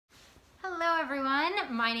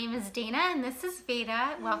my name is Dana and this is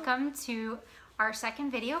Veda. Welcome to our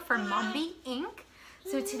second video for Mombi Inc.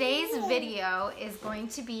 So today's video is going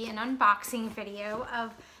to be an unboxing video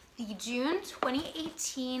of the June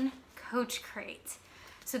 2018 Coach Crate.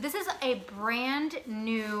 So this is a brand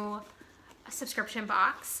new subscription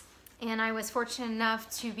box and I was fortunate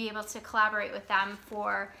enough to be able to collaborate with them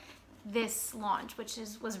for this launch, which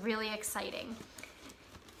was really exciting.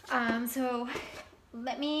 So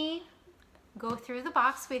let me go through the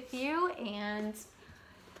box with you and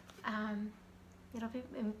it'll be,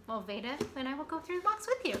 well, Veda and I will go through the box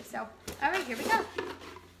with you. So, all right, here we go.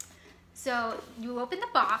 So you open the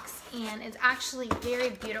box and it's actually very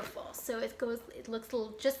beautiful. So it looks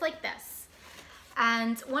just like this.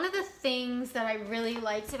 And one of the things that I really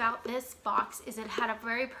liked about this box is it had a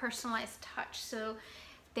very personalized touch. So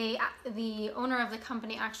the owner of the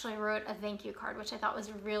company actually wrote a thank you card, which I thought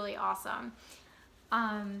was really awesome.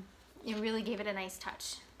 It really gave it a nice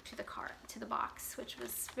touch to the box, which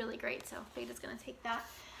was really great. So Veda's gonna take that.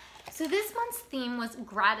 So this month's theme was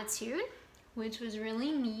gratitude, which was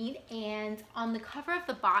really neat. And on the cover of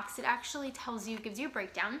the box, it actually gives you a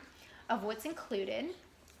breakdown of what's included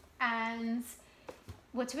and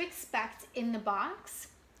what to expect in the box.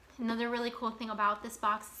 Another really cool thing about this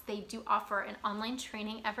box is they do offer an online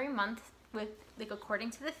training every month with according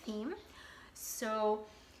to the theme. So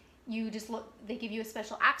you just they give you a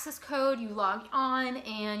special access code, you log on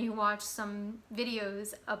and you watch some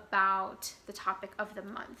videos about the topic of the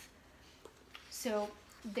month. So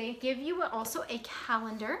they give you also a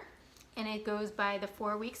calendar and it goes by the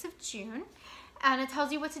 4 weeks of June and it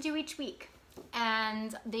tells you what to do each week.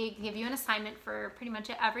 And they give you an assignment for pretty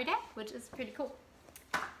much every day, which is pretty cool.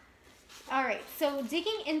 All right, so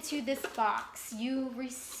digging into this box, you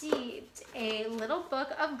received a little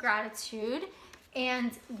book of gratitude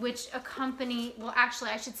and which accompany, well actually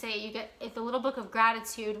I should say you get the little book of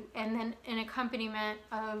gratitude and then an accompaniment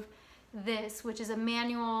of this, which is a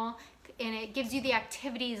manual, and it gives you the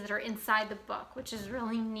activities that are inside the book, which is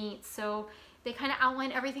really neat. So they kind of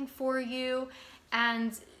outline everything for you,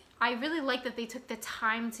 and I really like that they took the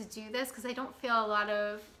time to do this because I don't feel a lot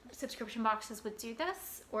of subscription boxes would do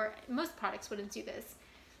this, or most products wouldn't do this,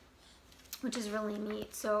 which is really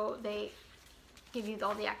neat. So they give you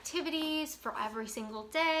all the activities for every single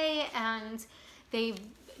day and they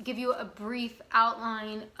give you a brief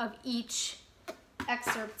outline of each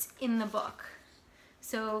excerpt in the book.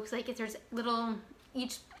 So like if there's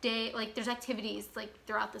each day, like there's activities like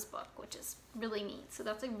throughout this book, which is really neat. So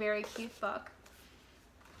that's a very cute book.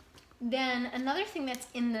 Then another thing that's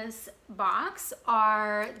in this box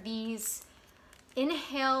are these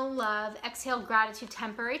Inhale Love, Exhale Gratitude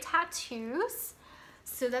temporary tattoos.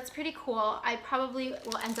 So that's pretty cool. I probably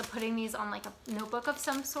will end up putting these on like a notebook of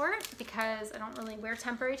some sort because I don't really wear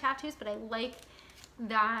temporary tattoos, but I like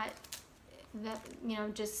that you know,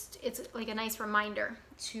 just it's like a nice reminder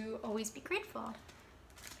to always be grateful.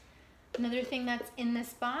 Another thing that's in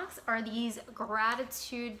this box are these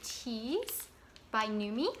gratitude teas by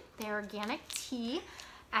Numi. They're organic tea,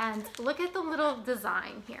 and look at the little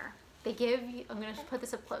design here. They give you, I'm gonna put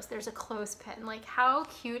this up close, there's a clothespin. Like how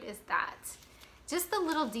cute is that? Just the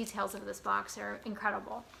little details of this box are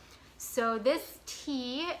incredible. So this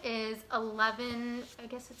tea is I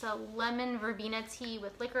guess it's a lemon verbena tea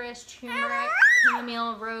with licorice, turmeric,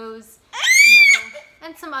 chamomile, rose, nettle,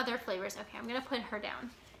 and some other flavors. Okay, I'm gonna put her down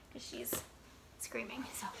because she's screaming,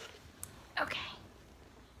 so, okay,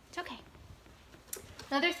 it's okay.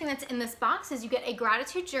 Another thing that's in this box is you get a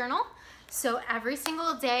gratitude journal. So every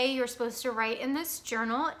single day you're supposed to write in this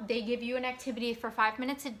journal. They give you an activity for 5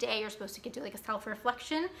 minutes a day. You're supposed to do like a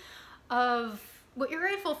self-reflection of what you're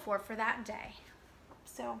grateful for that day.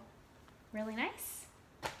 So really nice.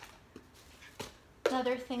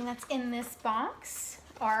 Another thing that's in this box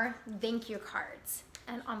are thank you cards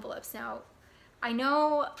and envelopes. Now, I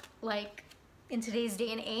know like in today's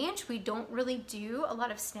day and age, we don't really do a lot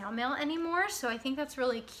of snail mail anymore. So I think that's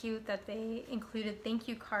really cute that they included thank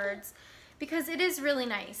you cards because it is really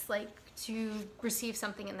nice like to receive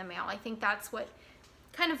something in the mail. I think that's what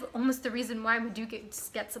kind of almost the reason why we do get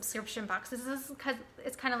subscription boxes is because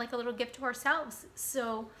it's kind of like a little gift to ourselves.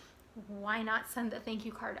 So why not send a thank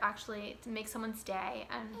you card actually to make someone's day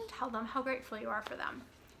and tell them how grateful you are for them.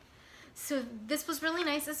 So this was really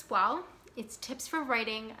nice as well. It's tips for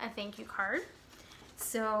writing a thank you card.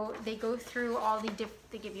 So they go through all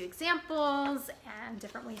they give you examples and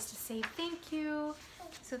different ways to say thank you.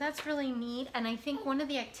 So that's really neat. And I think one of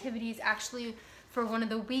the activities actually for one of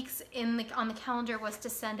the weeks on the calendar was to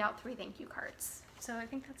send out 3 thank you cards. So I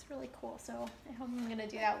think that's really cool. So I hope I'm gonna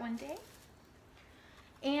do that one day.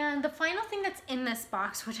 And the final thing that's in this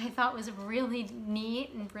box, which I thought was really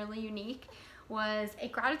neat and really unique, was a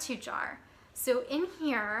gratitude jar. So in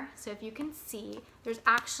here, so if you can see, there's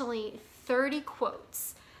actually 30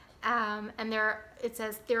 quotes. And it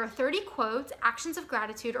says, there are 30 quotes, actions of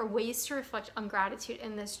gratitude, or ways to reflect on gratitude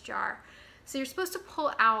in this jar. So you're supposed to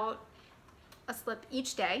pull out a slip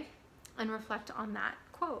each day and reflect on that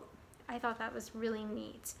quote. I thought that was really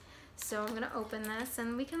neat. So I'm gonna open this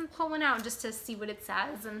and we can pull one out just to see what it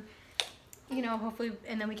says, and you know, hopefully,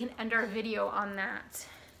 and then we can end our video on that.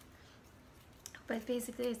 But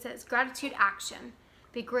basically it says, gratitude action.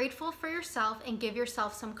 Be grateful for yourself and give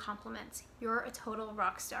yourself some compliments. You're a total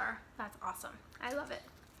rock star. That's awesome. I love it.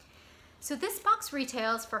 So this box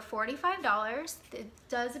retails for $45. It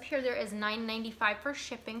does appear there is $9.95 for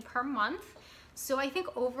shipping per month. So I think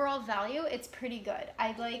overall value, it's pretty good.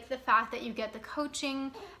 I like the fact that you get the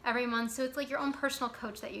coaching every month. So it's like your own personal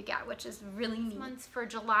coach that you get, which is really neat. Months for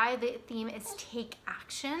July, the theme is take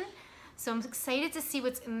action. So I'm excited to see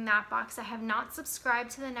what's in that box. I have not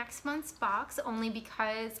subscribed to the next month's box, only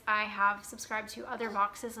because I have subscribed to other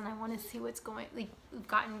boxes and I want to see what's going, like we've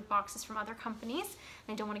gotten boxes from other companies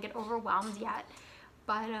and I don't want to get overwhelmed yet.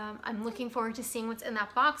 But I'm looking forward to seeing what's in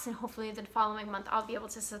that box, and hopefully the following month I'll be able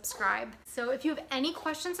to subscribe. So if you have any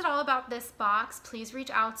questions at all about this box, please reach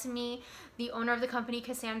out to me. The owner of the company,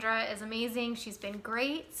 Cassandra, is amazing. She's been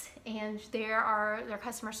great, and their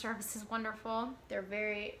customer service is wonderful. They're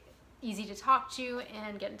very easy to talk to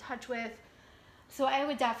and get in touch with. So I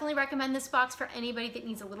would definitely recommend this box for anybody that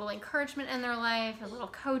needs a little encouragement in their life, a little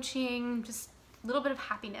coaching, just a little bit of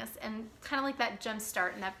happiness, and kind of like that jump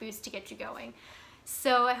start and that boost to get you going.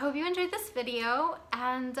 So I hope you enjoyed this video,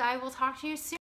 and I will talk to you soon.